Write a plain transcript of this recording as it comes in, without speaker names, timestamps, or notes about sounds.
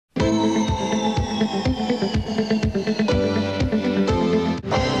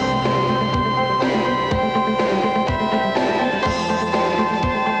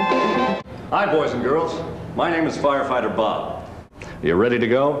Hi, boys and girls. My name is Firefighter Bob. You ready to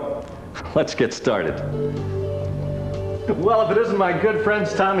go? Let's get started. Well, if it isn't my good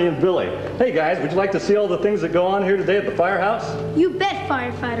friends Tommy and Billy. Hey guys, would you like to see all the things that go on here today at the firehouse? You bet,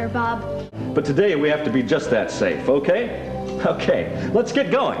 Firefighter Bob. But today we have to be just that safe, okay? Okay, let's get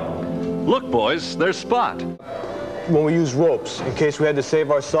going. Look, boys, there's Spot. When we use ropes, in case we had to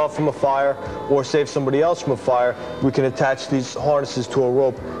save ourselves from a fire or save somebody else from a fire, we can attach these harnesses to a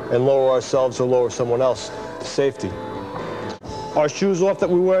rope and lower ourselves or lower someone else to safety. Our shoes off that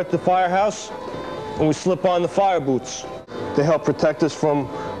we wear at the firehouse, and we slip on the fire boots. They help protect us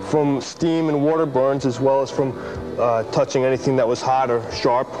from steam and water burns, as well as from touching anything that was hot or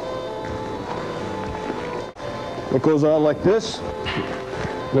sharp. It goes on like this,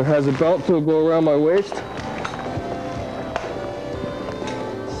 and it has a belt to go around my waist.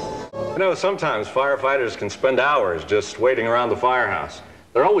 I know sometimes firefighters can spend hours just waiting around the firehouse.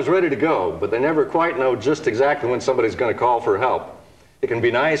 They're always ready to go, but they never quite know just exactly when somebody's going to call for help. It can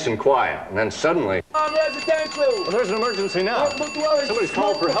be nice and quiet, and then suddenly... Well, there's an emergency now. Somebody's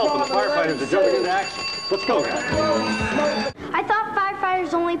called for help, and the firefighters are jumping into action. Let's go, guys. I thought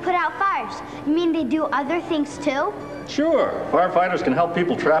firefighters only put out fires. You mean they do other things too? Sure. Firefighters can help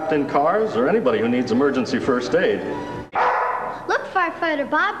people trapped in cars or anybody who needs emergency first aid. Look, Firefighter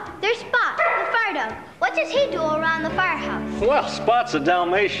Bob, there's Spot, the fire dog. What does he do around the firehouse? Well, Spot's a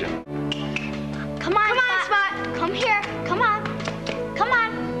Dalmatian. Come on, Spot. Come here. Come on. Come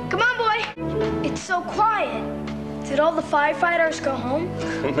on. Come on, boy. It's so quiet. Did all the firefighters go home?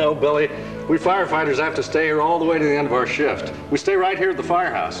 No, Billy. We firefighters have to stay here all the way to the end of our shift. We stay right here at the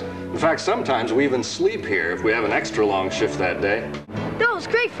firehouse. In fact, sometimes we even sleep here if we have an extra long shift that day. That was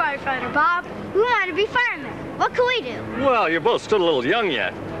great, Firefighter Bob. We want to be firemen. What can we do? Well, you're both still a little young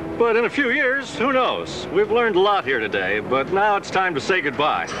yet. But in a few years, who knows? We've learned a lot here today, but now it's time to say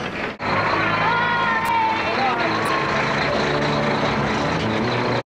goodbye.